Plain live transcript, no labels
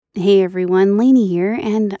Hey everyone, Lanie here,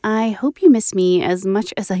 and I hope you miss me as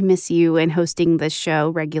much as I miss you and hosting this show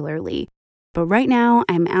regularly. But right now,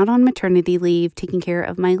 I'm out on maternity leave taking care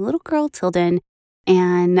of my little girl, Tilden,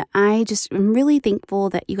 and I just am really thankful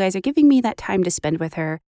that you guys are giving me that time to spend with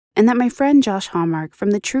her, and that my friend Josh Hallmark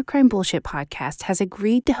from the True Crime Bullshit podcast has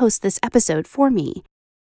agreed to host this episode for me.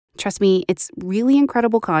 Trust me, it's really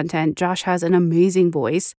incredible content. Josh has an amazing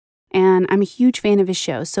voice, and I'm a huge fan of his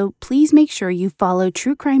show, so please make sure you follow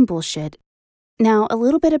True Crime Bullshit. Now, a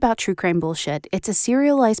little bit about True Crime Bullshit. It's a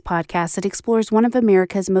serialized podcast that explores one of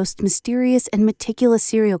America's most mysterious and meticulous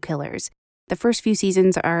serial killers. The first few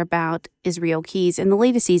seasons are about Israel Keys, and the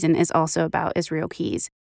latest season is also about Israel Keys.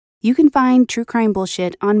 You can find True Crime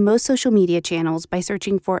Bullshit on most social media channels by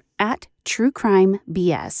searching for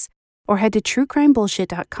 @TrueCrimeBS, or head to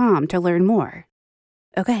truecrimebullshit.com to learn more.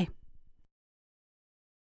 Okay.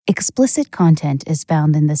 Explicit content is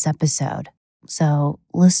found in this episode, so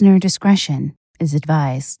listener discretion is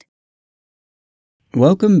advised.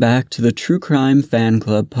 Welcome back to the True Crime Fan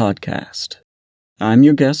Club podcast. I'm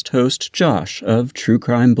your guest host, Josh, of True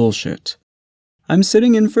Crime Bullshit. I'm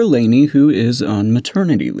sitting in for Lanie, who is on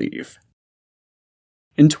maternity leave.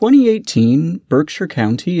 In 2018, Berkshire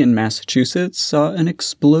County in Massachusetts saw an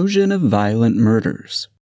explosion of violent murders.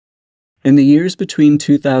 In the years between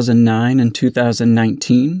 2009 and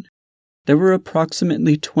 2019, there were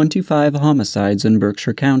approximately 25 homicides in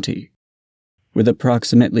Berkshire County, with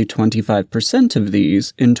approximately 25% of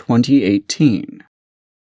these in 2018.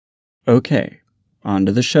 Okay, on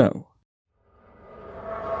to the show.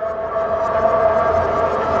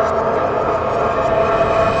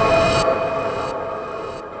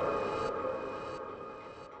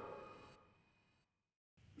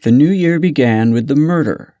 The new year began with the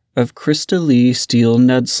murder of Krista Lee Steele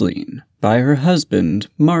Nudsleen by her husband,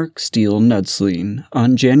 Mark Steele Nudsleen,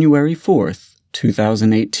 on January 4th,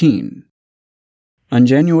 2018. On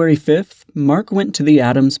January 5th, Mark went to the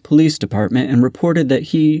Adams Police Department and reported that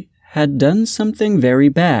he had done something very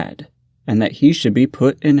bad and that he should be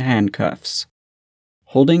put in handcuffs,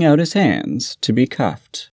 holding out his hands to be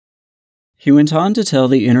cuffed. He went on to tell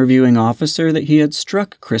the interviewing officer that he had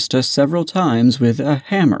struck Krista several times with a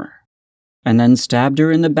hammer and then stabbed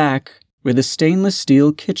her in the back with a stainless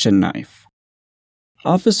steel kitchen knife.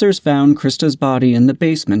 Officers found Krista's body in the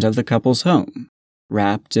basement of the couple's home,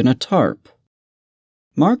 wrapped in a tarp.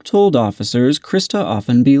 Mark told officers Krista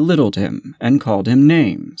often belittled him and called him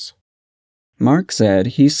names. Mark said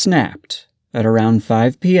he snapped at around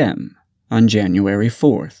 5 p.m. on January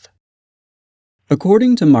 4th.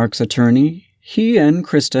 According to Mark's attorney, he and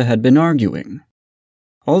Krista had been arguing,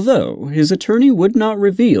 although his attorney would not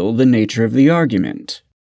reveal the nature of the argument.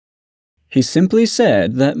 He simply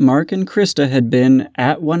said that Mark and Krista had been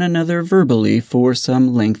at one another verbally for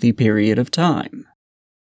some lengthy period of time.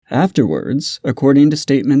 Afterwards, according to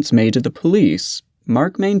statements made to the police,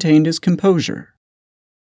 Mark maintained his composure,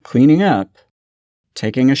 cleaning up,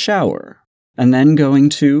 taking a shower, and then going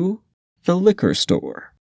to the liquor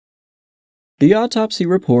store. The autopsy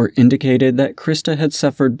report indicated that Krista had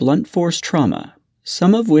suffered blunt force trauma,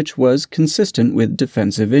 some of which was consistent with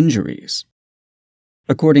defensive injuries.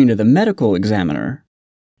 According to the medical examiner,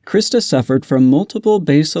 Krista suffered from multiple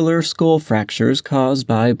basilar skull fractures caused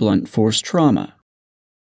by blunt force trauma.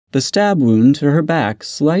 The stab wound to her back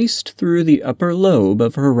sliced through the upper lobe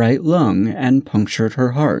of her right lung and punctured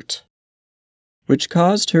her heart, which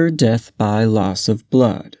caused her death by loss of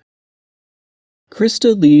blood.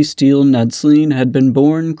 Krista Lee Steele Nudsleen had been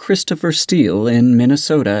born Christopher Steele in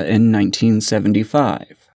Minnesota in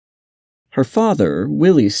 1975. Her father,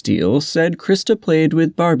 Willie Steele, said Krista played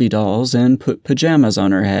with Barbie dolls and put pajamas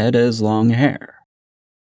on her head as long hair.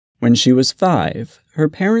 When she was 5, her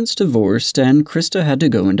parents divorced and Krista had to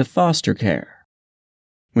go into foster care.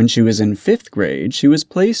 When she was in 5th grade, she was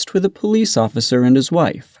placed with a police officer and his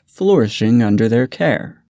wife, flourishing under their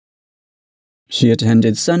care. She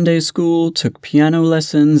attended Sunday school, took piano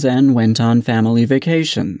lessons, and went on family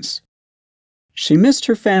vacations. She missed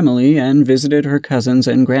her family and visited her cousins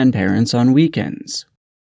and grandparents on weekends.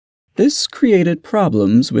 This created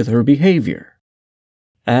problems with her behavior,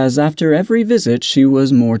 as after every visit she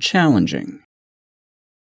was more challenging.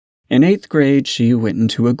 In 8th grade, she went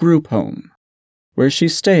into a group home, where she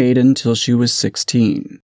stayed until she was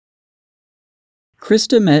 16.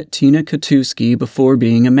 Krista met Tina Katuski before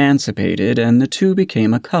being emancipated, and the two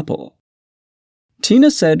became a couple.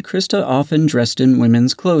 Tina said Krista often dressed in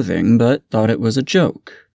women's clothing, but thought it was a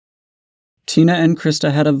joke. Tina and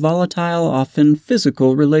Krista had a volatile, often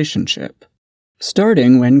physical relationship,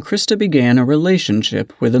 starting when Krista began a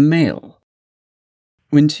relationship with a male.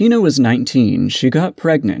 When Tina was 19, she got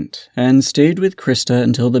pregnant and stayed with Krista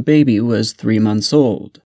until the baby was 3 months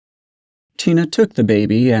old. Tina took the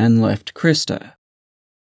baby and left Krista.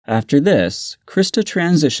 After this, Krista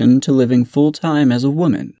transitioned to living full-time as a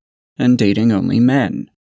woman and dating only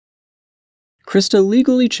men. Krista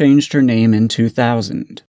legally changed her name in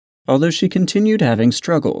 2000, although she continued having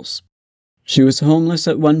struggles. She was homeless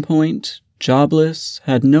at one point, jobless,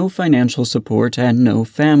 had no financial support, and no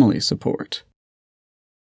family support.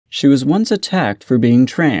 She was once attacked for being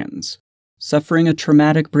trans, suffering a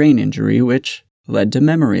traumatic brain injury which led to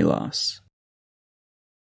memory loss.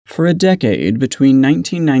 For a decade between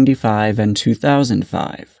 1995 and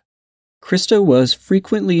 2005, Krista was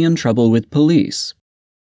frequently in trouble with police,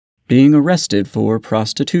 being arrested for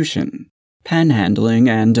prostitution, panhandling,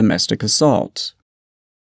 and domestic assault.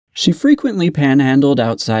 She frequently panhandled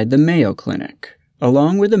outside the Mayo Clinic,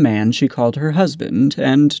 along with a man she called her husband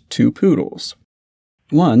and 2 poodles.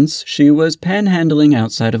 Once, she was panhandling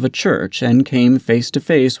outside of a church and came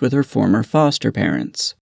face-to-face with her former foster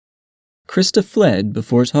parents. Krista fled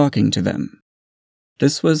before talking to them.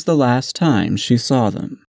 This was the last time she saw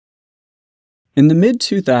them. In the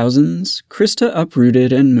mid-2000s, Krista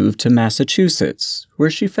uprooted and moved to Massachusetts, where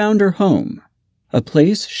she found her home, a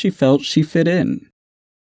place she felt she fit in.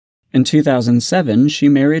 In 2007, she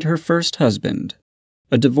married her first husband,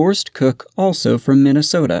 a divorced cook also from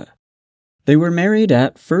Minnesota. They were married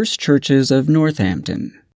at First Churches of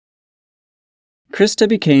Northampton. Krista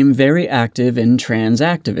became very active in trans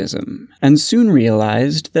activism, and soon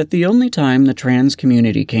realized that the only time the trans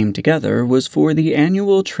community came together was for the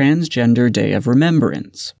annual Transgender Day of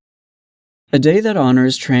Remembrance, a day that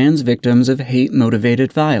honors trans victims of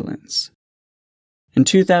hate-motivated violence. In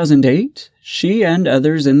 2008, she and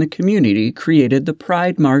others in the community created the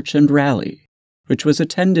Pride March and Rally, which was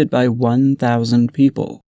attended by 1,000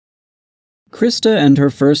 people. Krista and her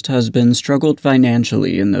first husband struggled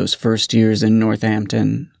financially in those first years in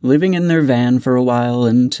Northampton, living in their van for a while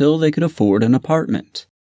until they could afford an apartment.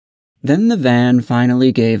 Then the van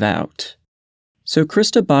finally gave out. So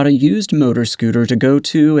Krista bought a used motor scooter to go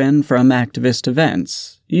to and from activist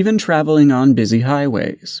events, even traveling on busy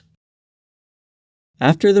highways.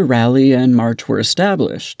 After the rally and march were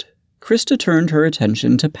established, Krista turned her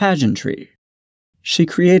attention to pageantry. She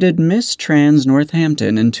created Miss Trans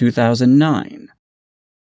Northampton in 2009.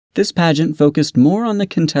 This pageant focused more on the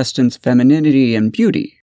contestants' femininity and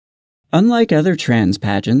beauty, unlike other trans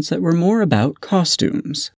pageants that were more about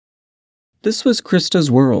costumes. This was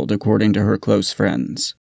Krista's world, according to her close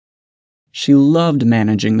friends. She loved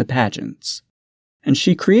managing the pageants, and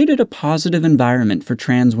she created a positive environment for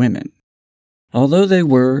trans women, although they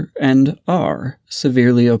were, and are,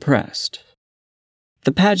 severely oppressed.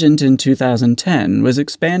 The pageant in 2010 was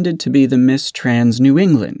expanded to be the Miss Trans New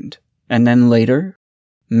England, and then later,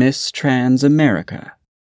 Miss Trans America.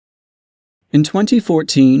 In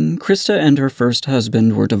 2014, Krista and her first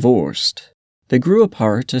husband were divorced. They grew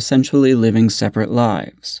apart, essentially living separate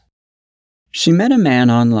lives. She met a man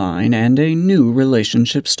online and a new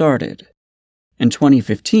relationship started. In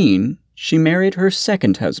 2015, she married her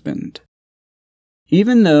second husband,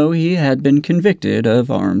 even though he had been convicted of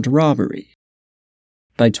armed robbery.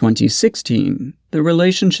 By 2016, the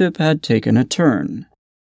relationship had taken a turn,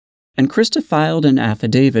 and Krista filed an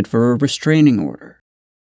affidavit for a restraining order.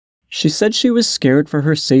 She said she was scared for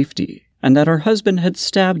her safety and that her husband had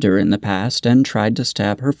stabbed her in the past and tried to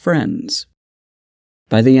stab her friends.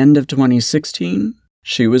 By the end of 2016,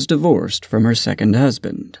 she was divorced from her second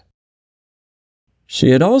husband.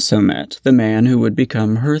 She had also met the man who would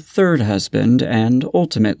become her third husband and,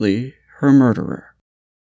 ultimately, her murderer.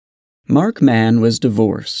 Mark Mann was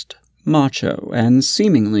divorced, macho, and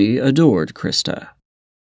seemingly adored Krista.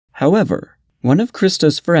 However, one of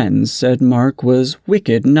Krista's friends said Mark was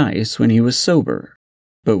wicked nice when he was sober,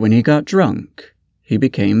 but when he got drunk, he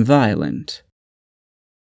became violent.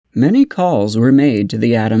 Many calls were made to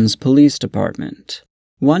the Adams Police Department,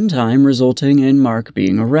 one time resulting in Mark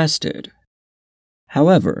being arrested.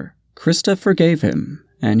 However, Krista forgave him,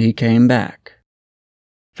 and he came back.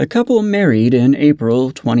 The couple married in April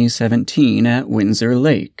 2017 at Windsor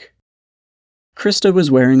Lake. Krista was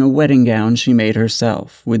wearing a wedding gown she made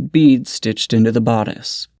herself, with beads stitched into the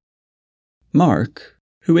bodice. Mark,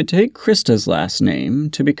 who would take Krista's last name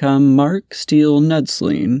to become Mark Steele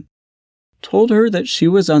Nudsleen, told her that she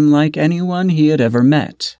was unlike anyone he had ever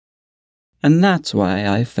met, and that's why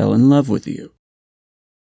I fell in love with you.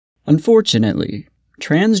 Unfortunately,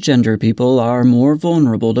 transgender people are more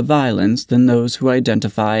vulnerable to violence than those who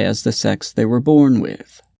identify as the sex they were born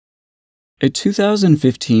with. A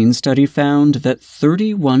 2015 study found that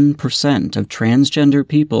 31% of transgender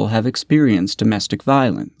people have experienced domestic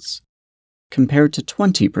violence, compared to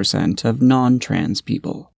 20% of non-trans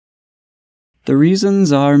people. The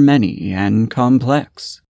reasons are many and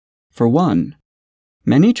complex. For one,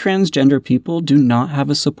 many transgender people do not have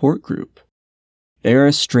a support group. They are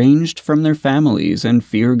estranged from their families and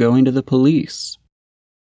fear going to the police.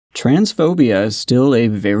 Transphobia is still a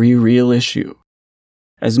very real issue,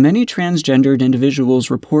 as many transgendered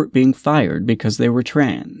individuals report being fired because they were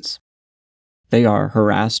trans. They are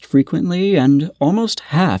harassed frequently, and almost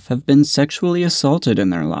half have been sexually assaulted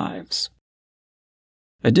in their lives.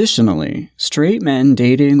 Additionally, straight men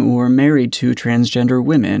dating or married to transgender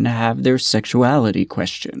women have their sexuality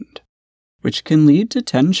questioned, which can lead to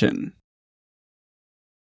tension.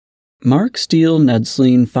 Mark Steele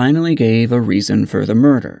Nedsleen finally gave a reason for the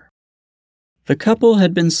murder. The couple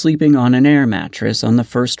had been sleeping on an air mattress on the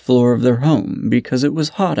first floor of their home because it was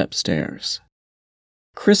hot upstairs.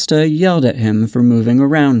 Krista yelled at him for moving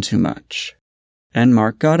around too much, and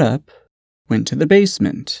Mark got up, went to the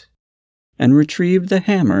basement, and retrieved the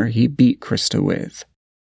hammer he beat Krista with.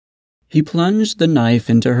 He plunged the knife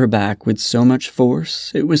into her back with so much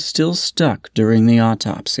force it was still stuck during the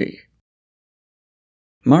autopsy.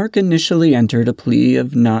 Mark initially entered a plea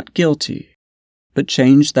of not guilty, but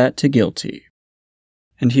changed that to guilty,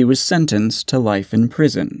 and he was sentenced to life in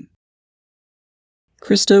prison.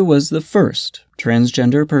 Krista was the first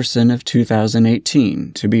transgender person of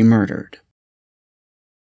 2018 to be murdered.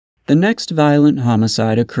 The next violent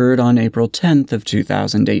homicide occurred on April 10th of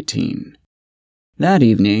 2018. That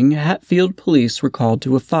evening, Hatfield police were called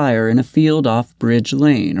to a fire in a field off Bridge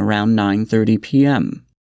Lane around 9:30 p.m.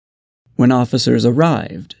 When officers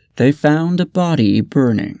arrived, they found a body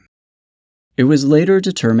burning. It was later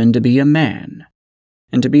determined to be a man,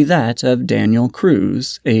 and to be that of Daniel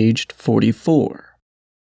Cruz, aged 44.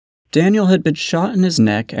 Daniel had been shot in his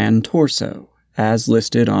neck and torso, as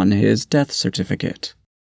listed on his death certificate.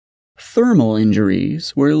 Thermal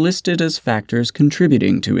injuries were listed as factors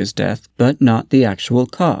contributing to his death, but not the actual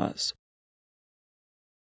cause.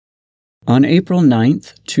 On April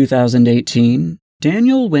 9th, 2018,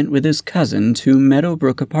 Daniel went with his cousin to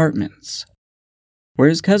Meadowbrook Apartments, where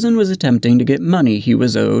his cousin was attempting to get money he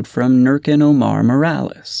was owed from Nurkin Omar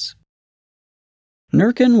Morales.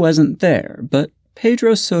 Nurkin wasn't there, but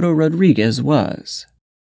Pedro Soto Rodriguez was.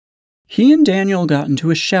 He and Daniel got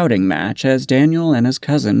into a shouting match as Daniel and his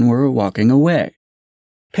cousin were walking away.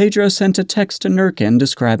 Pedro sent a text to Nurkin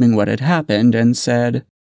describing what had happened and said,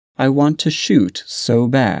 "I want to shoot so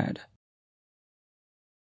bad."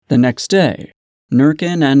 The next day,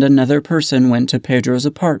 Nurkin and another person went to Pedro's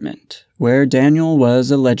apartment, where Daniel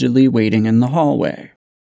was allegedly waiting in the hallway.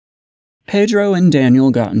 Pedro and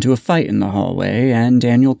Daniel got into a fight in the hallway, and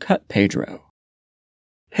Daniel cut Pedro.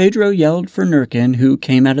 Pedro yelled for Nurkin, who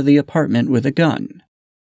came out of the apartment with a gun,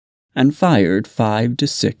 and fired 5 to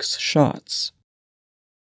 6 shots.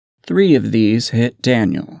 3 of these hit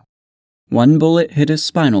Daniel. 1 bullet hit his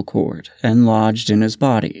spinal cord and lodged in his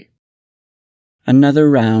body. Another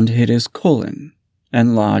round hit his colon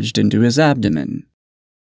and lodged into his abdomen.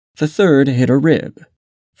 The third hit a rib,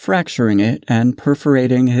 fracturing it and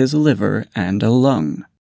perforating his liver and a lung.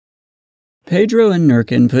 Pedro and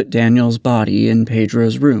Nurkin put Daniel's body in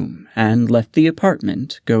Pedro's room and left the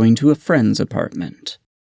apartment, going to a friend's apartment.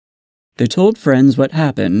 They told friends what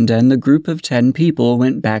happened, and the group of 10 people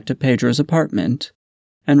went back to Pedro's apartment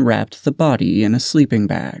and wrapped the body in a sleeping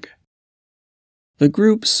bag. The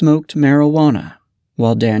group smoked marijuana,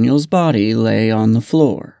 while Daniel's body lay on the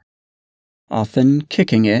floor, often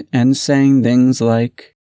kicking it and saying things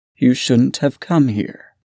like, "You shouldn't have come here."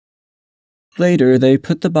 Later, they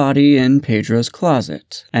put the body in Pedro's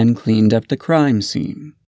closet and cleaned up the crime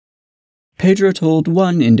scene. Pedro told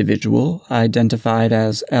one individual, identified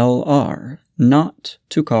as LR, not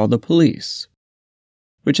to call the police,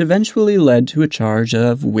 which eventually led to a charge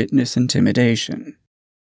of witness intimidation.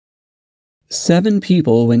 7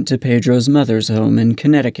 people went to Pedro's mother's home in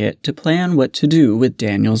Connecticut to plan what to do with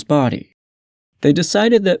Daniel's body. They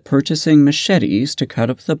decided that purchasing machetes to cut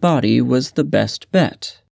up the body was the best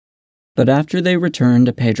bet. But after they returned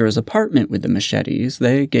to Pedro's apartment with the machetes,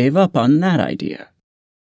 they gave up on that idea.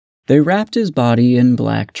 They wrapped his body in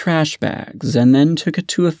black trash bags and then took it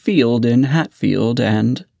to a field in Hatfield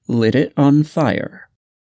and lit it on fire.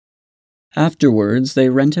 Afterwards, they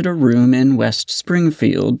rented a room in West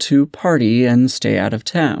Springfield to party and stay out of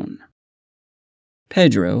town.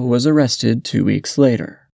 Pedro was arrested 2 weeks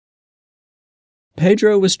later.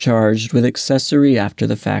 Pedro was charged with accessory after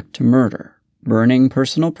the fact to murder, burning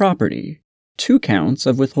personal property, 2 counts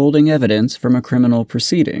of withholding evidence from a criminal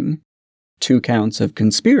proceeding, 2 counts of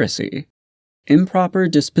conspiracy, improper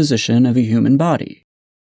disposition of a human body,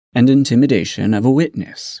 and intimidation of a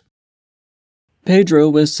witness. Pedro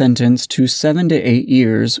was sentenced to 7 to 8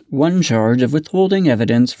 years, 1 charge of withholding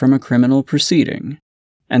evidence from a criminal proceeding,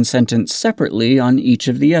 and sentenced separately on each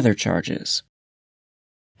of the other charges.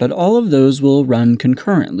 But all of those will run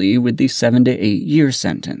concurrently with the 7 to 8 year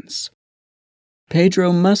sentence.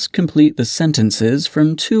 Pedro must complete the sentences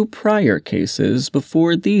from 2 prior cases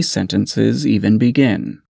before these sentences even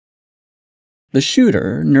begin. The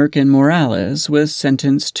shooter, Nurkin Morales, was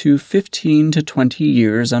sentenced to 15 to 20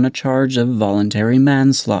 years on a charge of voluntary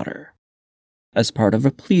manslaughter, as part of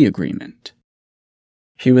a plea agreement.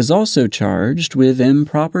 He was also charged with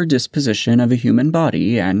improper disposition of a human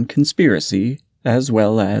body and conspiracy, as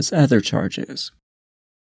well as other charges.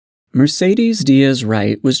 Mercedes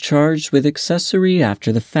Diaz-Wright was charged with accessory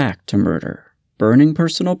after the fact to murder, burning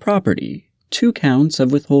personal property, 2 counts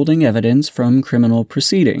of withholding evidence from criminal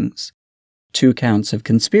proceedings, 2 counts of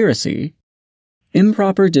conspiracy,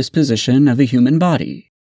 improper disposition of a human body,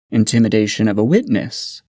 intimidation of a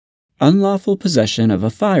witness, unlawful possession of a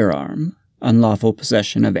firearm, unlawful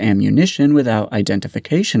possession of ammunition without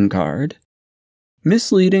identification card,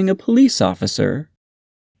 misleading a police officer,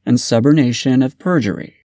 and subornation of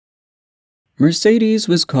perjury. Mercedes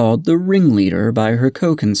was called the ringleader by her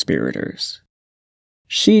co-conspirators.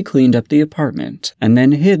 She cleaned up the apartment and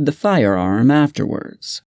then hid the firearm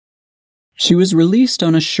afterwards. She was released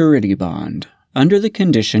on a surety bond, under the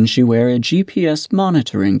condition she wear a GPS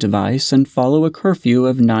monitoring device and follow a curfew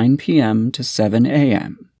of 9 p.m. to 7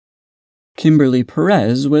 a.m. Kimberly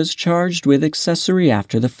Perez was charged with accessory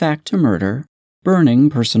after the fact to murder, burning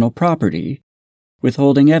personal property,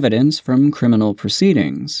 withholding evidence from criminal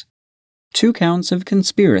proceedings, 2 counts of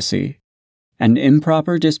conspiracy, and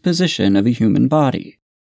improper disposition of a human body.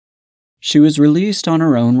 She was released on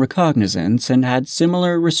her own recognizance and had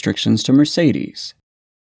similar restrictions to Mercedes,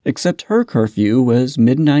 except her curfew was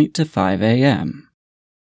midnight to 5 a.m.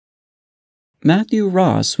 Matthew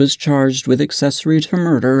Ross was charged with accessory to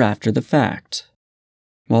murder after the fact,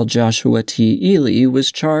 while Joshua T. Ely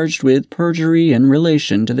was charged with perjury in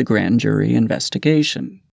relation to the grand jury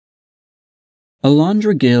investigation.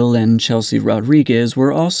 Alondra Gill and Chelsea Rodriguez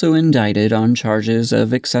were also indicted on charges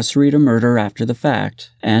of accessory to murder after the fact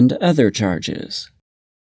and other charges.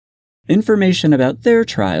 Information about their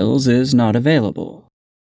trials is not available,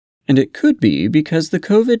 and it could be because the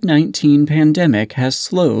COVID-19 pandemic has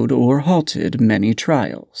slowed or halted many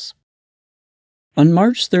trials. On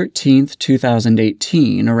March 13,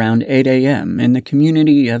 2018, around 8 a.m. in the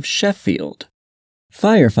community of Sheffield,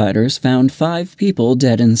 firefighters found 5 people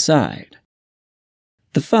dead inside.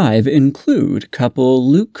 The 5 include couple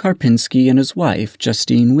Luke Karpinski and his wife,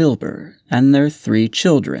 Justine Wilbur, and their 3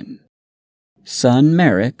 children, son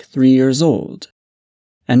Merrick, 3 years old,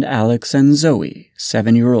 and Alex and Zoe,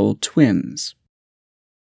 7-year-old twins.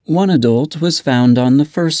 1 adult was found on the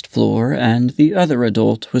 1st floor, and the other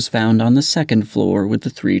adult was found on the 2nd floor with the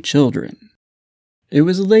 3 children. It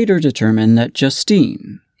was later determined that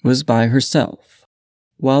Justine was by herself,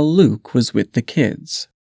 while Luke was with the kids.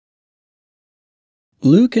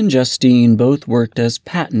 Luke and Justine both worked as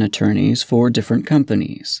patent attorneys for different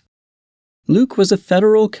companies. Luke was a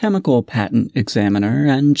federal chemical patent examiner,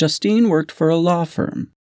 and Justine worked for a law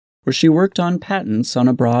firm, where she worked on patents on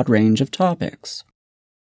a broad range of topics,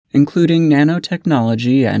 including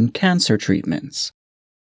nanotechnology and cancer treatments.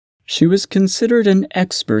 She was considered an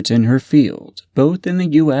expert in her field, both in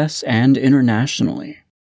the U.S. and internationally.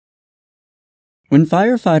 When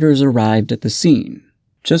firefighters arrived at the scene,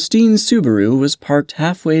 Justine's Subaru was parked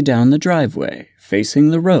halfway down the driveway,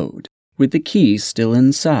 facing the road, with the key still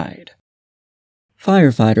inside.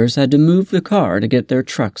 Firefighters had to move the car to get their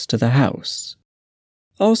trucks to the house.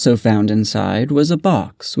 Also found inside was a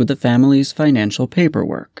box with the family's financial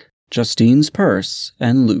paperwork, Justine's purse,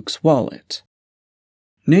 and Luke's wallet.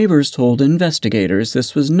 Neighbors told investigators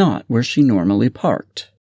this was not where she normally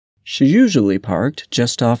parked. She usually parked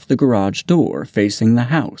just off the garage door facing the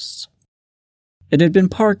house. It had been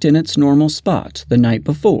parked in its normal spot the night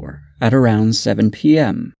before, at around 7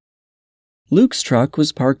 p.m. Luke's truck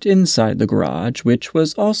was parked inside the garage, which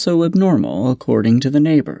was also abnormal according to the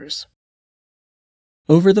neighbors.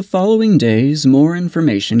 Over the following days, more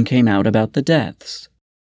information came out about the deaths.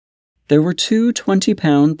 There were 2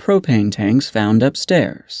 20-pound propane tanks found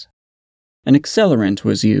upstairs. An accelerant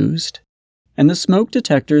was used, and the smoke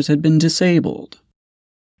detectors had been disabled.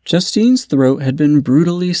 Justine's throat had been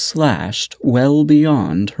brutally slashed well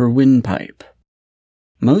beyond her windpipe.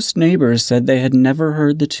 Most neighbors said they had never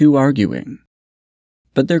heard the 2 arguing.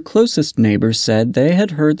 but their closest neighbors said they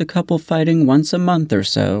had heard the couple fighting once a month or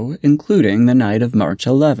so, including the night of March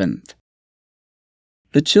 11th.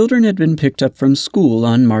 The children had been picked up from school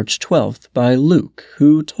on March 12th by Luke,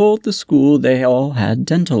 who told the school they all had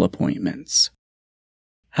dental appointments.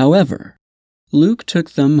 However, Luke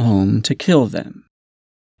took them home to kill them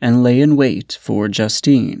and lay in wait for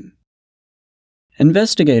Justine.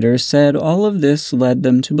 Investigators said all of this led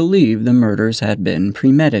them to believe the murders had been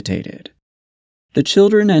premeditated. The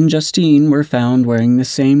children and Justine were found wearing the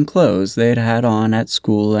same clothes they'd had on at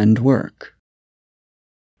school and work.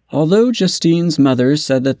 Although Justine's mother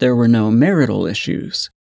said that there were no marital issues,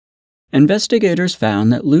 investigators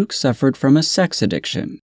found that Luke suffered from a sex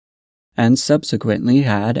addiction and subsequently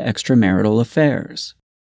had extramarital affairs.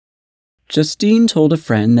 Justine told a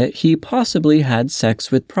friend that he possibly had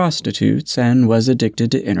sex with prostitutes and was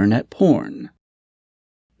addicted to internet porn.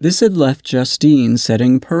 This had left Justine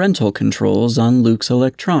setting parental controls on Luke's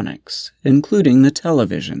electronics, including the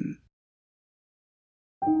television.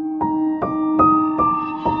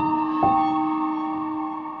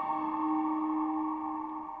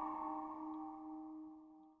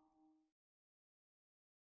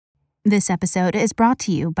 This episode is brought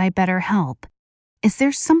to you by BetterHelp. Is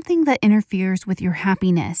there something that interferes with your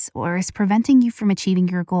happiness or is preventing you from achieving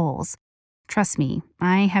your goals? Trust me,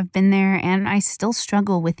 I have been there and I still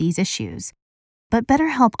struggle with these issues. But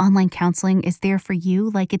BetterHelp Online Counseling is there for you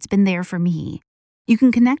like it's been there for me. You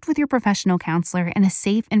can connect with your professional counselor in a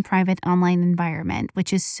safe and private online environment,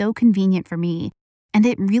 which is so convenient for me, and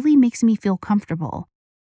it really makes me feel comfortable.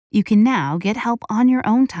 You can now get help on your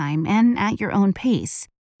own time and at your own pace.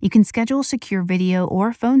 You can schedule secure video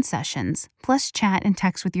or phone sessions, plus chat and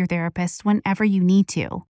text with your therapist whenever you need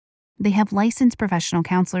to. They have licensed professional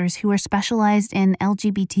counselors who are specialized in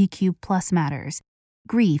LGBTQ+ matters,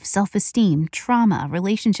 grief, self-esteem, trauma,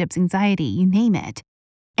 relationships, anxiety, you name it.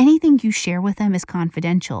 Anything you share with them is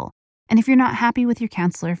confidential, and if you're not happy with your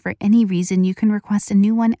counselor for any reason, you can request a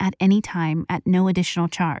new one at any time at no additional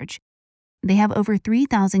charge. They have over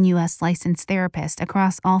 3,000 U.S. licensed therapists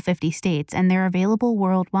across all 50 states, and they're available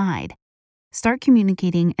worldwide. Start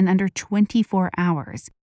communicating in under 24 hours.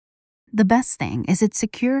 The best thing is it's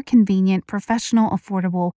secure, convenient, professional,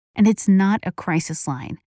 affordable, and it's not a crisis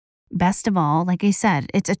line. Best of all, like I said,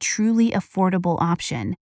 it's a truly affordable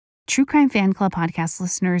option. True Crime Fan Club podcast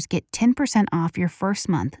listeners get 10% off your first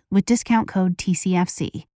month with discount code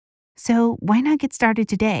TCFC. So why not get started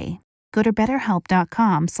today? Go to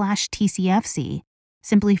betterhelp.com/TCFC.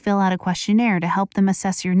 Simply fill out a questionnaire to help them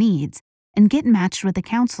assess your needs and get matched with a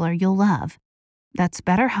counselor you'll love. That's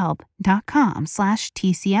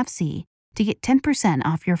betterhelp.com/TCFC to get 10%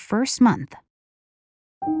 off your first month.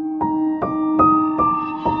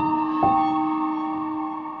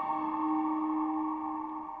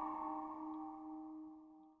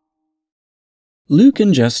 Luke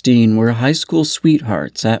and Justine were high school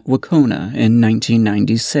sweethearts at Wacona in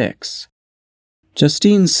 1996.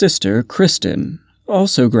 Justine's sister, Kristen,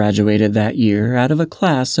 also graduated that year out of a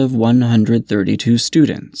class of 132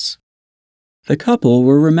 students. The couple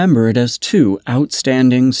were remembered as two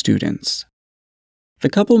outstanding students. The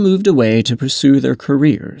couple moved away to pursue their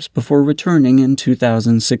careers before returning in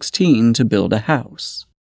 2016 to build a house.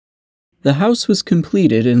 The house was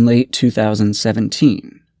completed in late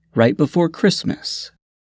 2017. Right before Christmas,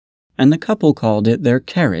 and the couple called it their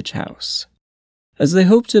carriage house, as they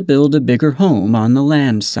hoped to build a bigger home on the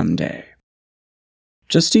land someday.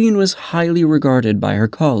 Justine was highly regarded by her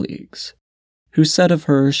colleagues, who said of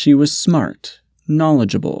her she was smart,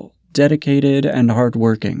 knowledgeable, dedicated, and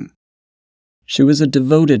hardworking. She was a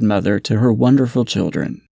devoted mother to her wonderful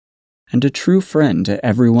children, and a true friend to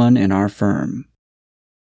everyone in our firm.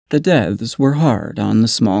 The deaths were hard on the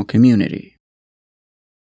small community.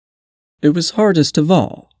 It was hardest of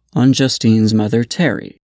all on Justine's mother,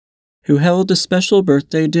 Terry, who held a special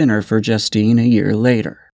birthday dinner for Justine a year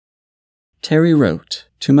later. Terry wrote,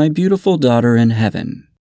 "To my beautiful daughter in heaven,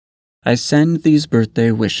 I send these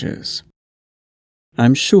birthday wishes.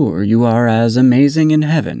 I'm sure you are as amazing in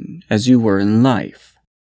heaven as you were in life,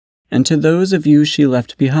 and to those of you she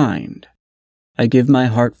left behind, I give my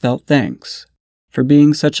heartfelt thanks for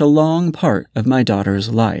being such a long part of my daughter's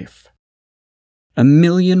life. A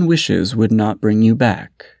million wishes would not bring you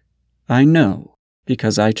back. I know,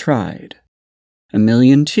 because I tried. A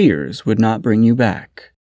million tears would not bring you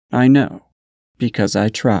back. I know, because I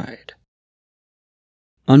tried."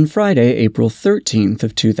 On Friday, April 13th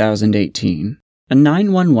of 2018, a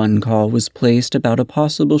 911 call was placed about a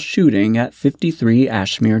possible shooting at 53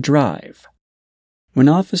 Ashmere Drive. When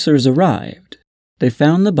officers arrived, they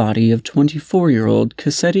found the body of 24-year-old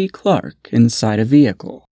Cassetti Clark inside a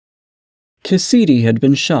vehicle. Cassidy had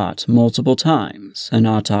been shot multiple times, an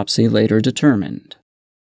autopsy later determined.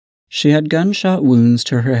 She had gunshot wounds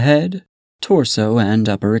to her head, torso, and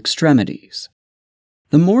upper extremities.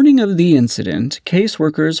 The morning of the incident,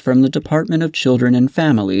 caseworkers from the Department of Children and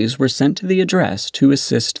Families were sent to the address to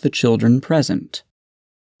assist the children present.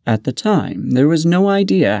 At the time, there was no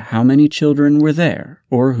idea how many children were there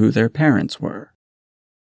or who their parents were.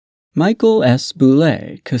 Michael S.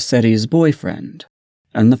 Boulay, Cassetti's boyfriend,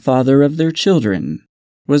 and the father of their children,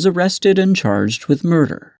 was arrested and charged with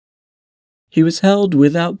murder. He was held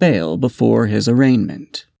without bail before his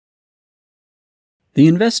arraignment. The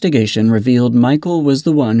investigation revealed Michael was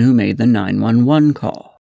the one who made the 911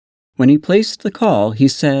 call. When he placed the call, he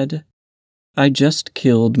said, "I just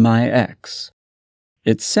killed my ex."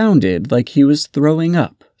 It sounded like he was throwing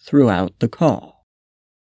up throughout the call.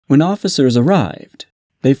 When officers arrived,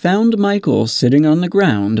 they found Michael sitting on the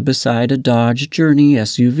ground beside a Dodge Journey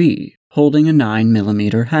SUV, holding a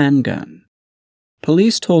 9mm handgun.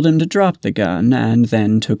 Police told him to drop the gun and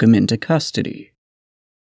then took him into custody.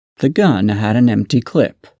 The gun had an empty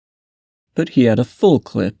clip, but he had a full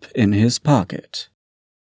clip in his pocket.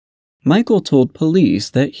 Michael told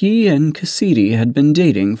police that he and Cassidy had been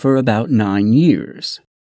dating for about 9 years.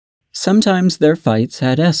 Sometimes their fights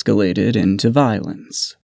had escalated into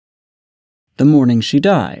violence. The morning she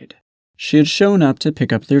died, she had shown up to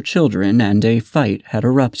pick up their children and a fight had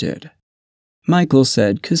erupted. Michael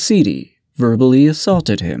said Cassidy verbally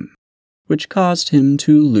assaulted him, which caused him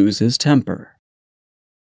to lose his temper.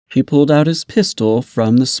 He pulled out his pistol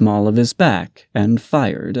from the small of his back and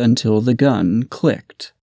fired until the gun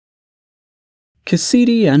clicked.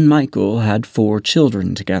 Cassidy and Michael had 4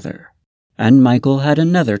 children together, and Michael had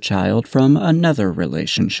another child from another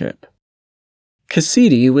relationship.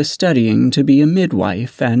 Cassidy was studying to be a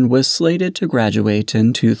midwife and was slated to graduate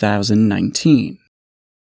in 2019.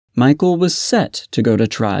 Michael was set to go to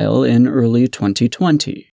trial in early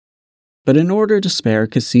 2020. But in order to spare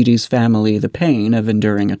Cassidy's family the pain of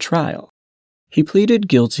enduring a trial, he pleaded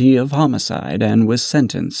guilty of homicide and was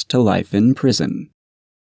sentenced to life in prison.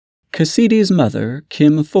 Cassidy's mother,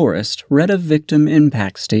 Kim Forrest, read a victim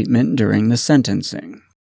impact statement during the sentencing.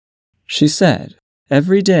 She said,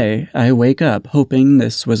 "Every day I wake up hoping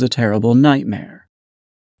this was a terrible nightmare,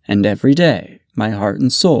 and every day my heart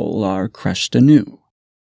and soul are crushed anew.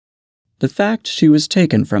 The fact she was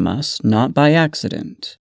taken from us not by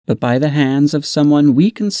accident, but by the hands of someone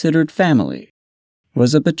we considered family,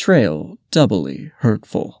 was a betrayal doubly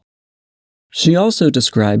hurtful." She also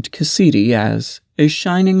described Cassidy as a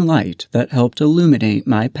shining light that helped illuminate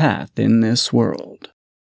my path in this world.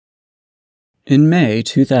 In May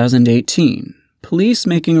 2018, police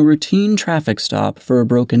making a routine traffic stop for a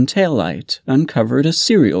broken taillight uncovered a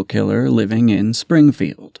serial killer living in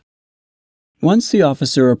Springfield. Once the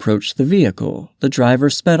officer approached the vehicle, the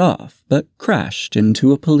driver sped off but crashed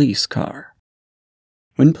into a police car.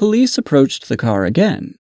 When police approached the car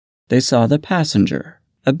again, they saw the passenger,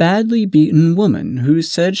 a badly beaten woman who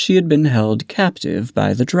said she had been held captive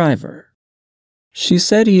by the driver. She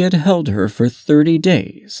said he had held her for 30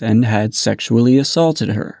 days and had sexually assaulted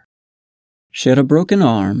her. She had a broken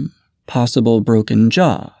arm, possible broken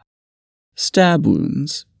jaw, stab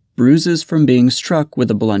wounds, bruises from being struck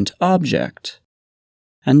with a blunt object,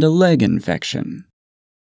 and a leg infection.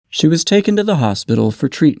 She was taken to the hospital for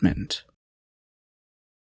treatment.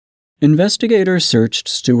 Investigators searched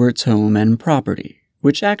Stewart's home and property,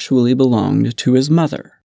 which actually belonged to his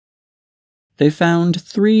mother. They found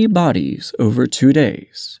 3 bodies over 2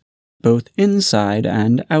 days, both inside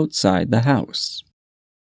and outside the house.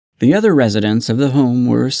 The other residents of the home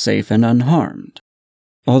were safe and unharmed,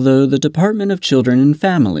 although the Department of Children and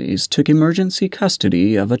Families took emergency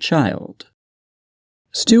custody of a child.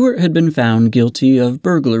 Stewart had been found guilty of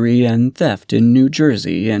burglary and theft in New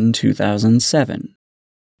Jersey in 2007.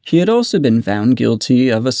 He had also been found guilty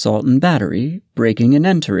of assault and battery, breaking and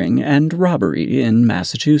entering, and robbery in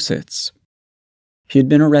Massachusetts. He had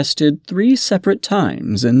been arrested 3 separate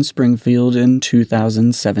times in Springfield in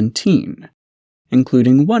 2017,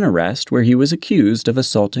 including one arrest where he was accused of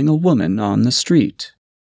assaulting a woman on the street.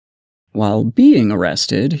 While being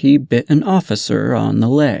arrested, he bit an officer on the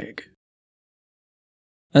leg.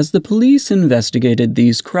 As the police investigated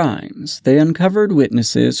these crimes, they uncovered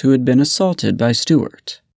witnesses who had been assaulted by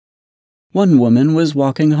Stewart. One woman was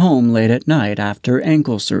walking home late at night after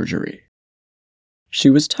ankle surgery. She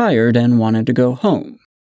was tired and wanted to go home,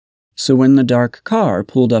 so when the dark car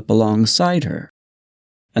pulled up alongside her,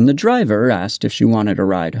 and the driver asked if she wanted a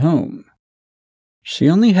ride home, she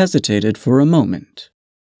only hesitated for a moment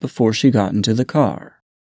before she got into the car.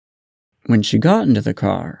 When she got into the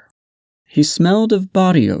car, he smelled of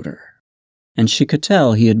body odor and she could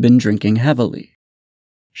tell he had been drinking heavily.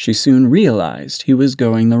 She soon realized he was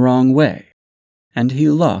going the wrong way, and he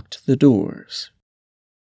locked the doors.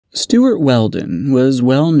 Stuart Weldon was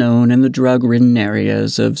well known in the drug-ridden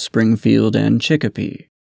areas of Springfield and Chicopee.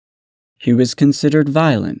 He was considered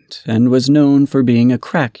violent and was known for being a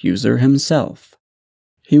crack user himself.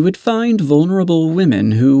 He would find vulnerable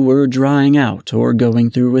women who were drying out or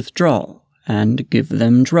going through withdrawal and give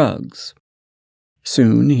them drugs.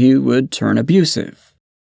 Soon he would turn abusive.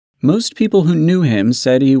 Most people who knew him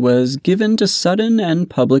said he was given to sudden and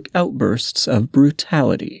public outbursts of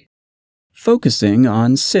brutality, focusing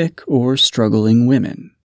on sick or struggling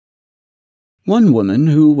women. One woman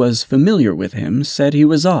who was familiar with him said he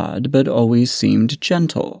was odd but always seemed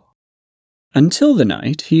gentle. Until the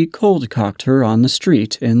night he cold-cocked her on the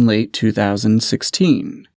street in late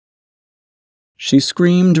 2016. She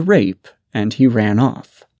screamed rape, and he ran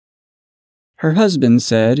off. Her husband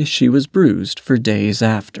said she was bruised for days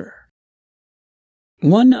after.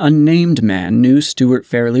 One unnamed man knew Stuart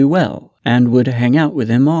fairly well and would hang out with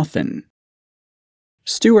him often.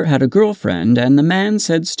 Stuart had a girlfriend, and the man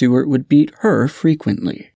said Stuart would beat her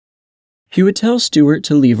frequently. He would tell Stuart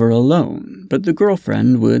to leave her alone, but the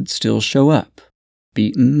girlfriend would still show up,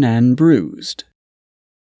 beaten and bruised.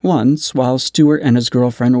 Once, while Stuart and his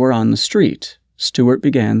girlfriend were on the street, Stuart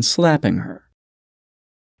began slapping her.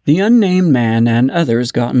 The unnamed man and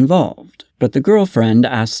others got involved, but the girlfriend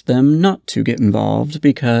asked them not to get involved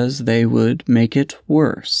because they would make it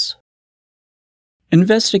worse.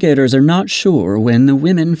 Investigators are not sure when the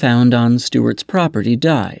women found on Stuart's property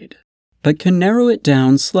died, but can narrow it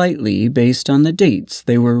down slightly based on the dates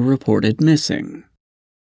they were reported missing.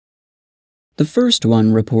 The first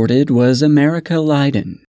one reported was America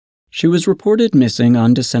Lydon. She was reported missing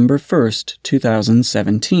on December 1,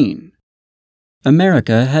 2017.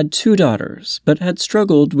 America had 2 daughters, but had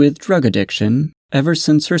struggled with drug addiction ever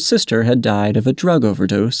since her sister had died of a drug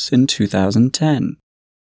overdose in 2010.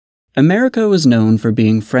 America was known for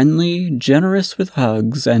being friendly, generous with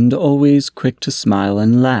hugs, and always quick to smile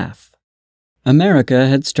and laugh. America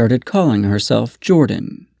had started calling herself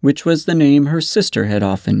Jordan, which was the name her sister had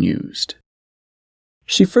often used.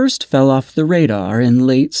 She first fell off the radar in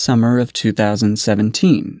late summer of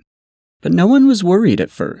 2017, but no one was worried at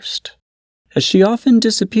first, as she often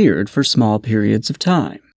disappeared for small periods of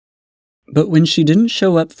time. But when she didn't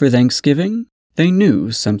show up for Thanksgiving, they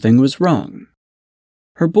knew something was wrong.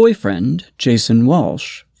 Her boyfriend, Jason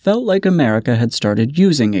Walsh, felt like America had started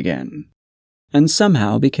using again, and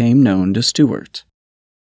somehow became known to Stuart.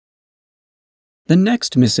 The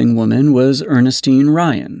next missing woman was Ernestine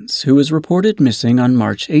Ryans, who was reported missing on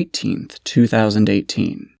March 18,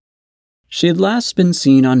 2018. She had last been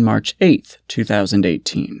seen on March 8,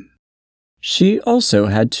 2018. She also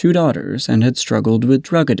had 2 daughters and had struggled with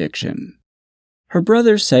drug addiction. Her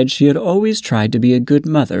brother said she had always tried to be a good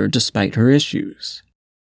mother despite her issues.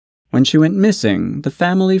 When she went missing, the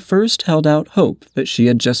family first held out hope that she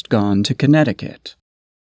had just gone to Connecticut.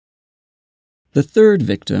 The third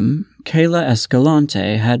victim, Kayla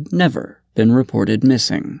Escalante, had never been reported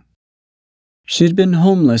missing. She had been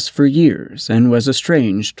homeless for years and was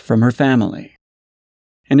estranged from her family.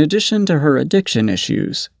 In addition to her addiction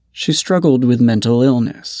issues, she struggled with mental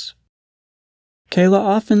illness. Kayla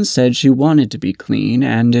often said she wanted to be clean,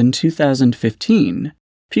 and in 2015,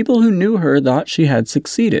 people who knew her thought she had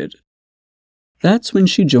succeeded. That's when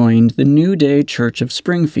she joined the New Day Church of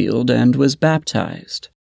Springfield and was baptized.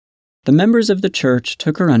 The members of the church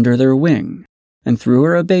took her under their wing and threw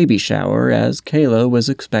her a baby shower as Kayla was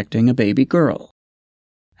expecting a baby girl.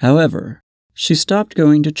 However, she stopped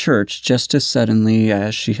going to church just as suddenly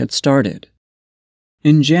as she had started.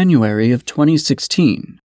 In January of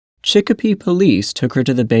 2016, Chicopee police took her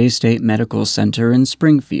to the Bay State Medical Center in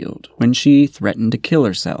Springfield when she threatened to kill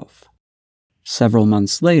herself. Several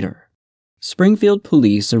months later, Springfield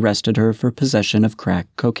police arrested her for possession of crack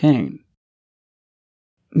cocaine.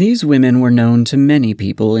 These women were known to many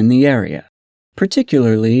people in the area,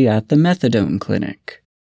 particularly at the methadone clinic,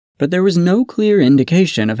 but there was no clear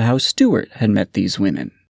indication of how Stuart had met these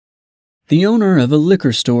women. The owner of a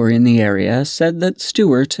liquor store in the area said that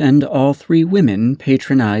Stuart and all 3 women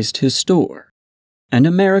patronized his store, and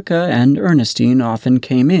America and Ernestine often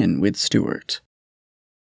came in with Stuart.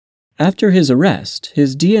 After his arrest,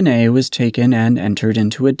 his DNA was taken and entered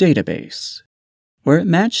into a database, where it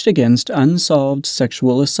matched against unsolved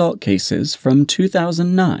sexual assault cases from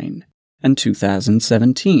 2009 and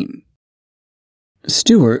 2017.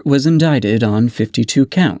 Stuart was indicted on 52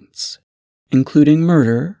 counts, including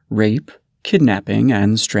murder, rape, kidnapping,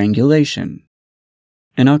 and strangulation.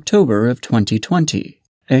 In October of 2020,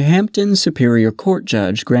 A Hampton Superior Court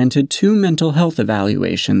judge granted 2 mental health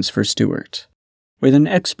evaluations for Stewart, with an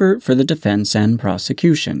expert for the defense and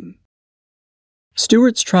prosecution.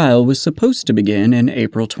 Stewart's trial was supposed to begin in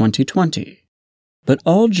April 2020, but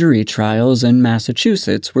all jury trials in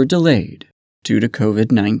Massachusetts were delayed due to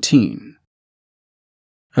COVID-19.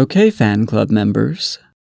 Okay, fan club members,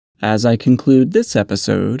 as I conclude this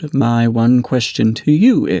episode, my one question to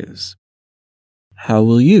you is, how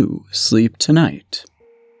will you sleep tonight?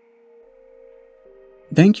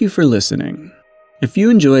 Thank you for listening. If you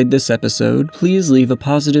enjoyed this episode, please leave a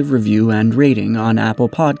positive review and rating on Apple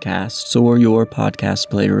Podcasts or your podcast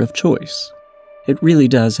player of choice. It really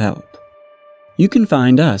does help. You can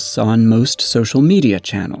find us on most social media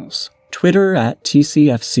channels, Twitter at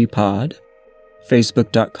TCFCPod,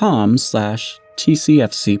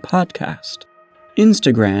 Facebook.com/TCFCPodcast,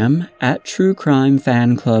 Instagram at True Crime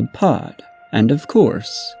Fan Club Pod, and of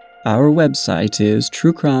course, our website is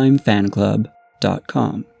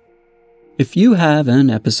truecrimefanclub.com. If you have an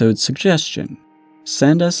episode suggestion,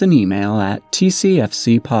 send us an email at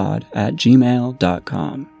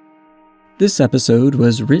tcfcpod@gmail.com. This episode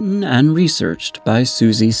was written and researched by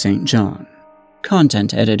Susie St. John.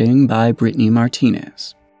 Content editing by Brittany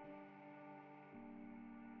Martinez.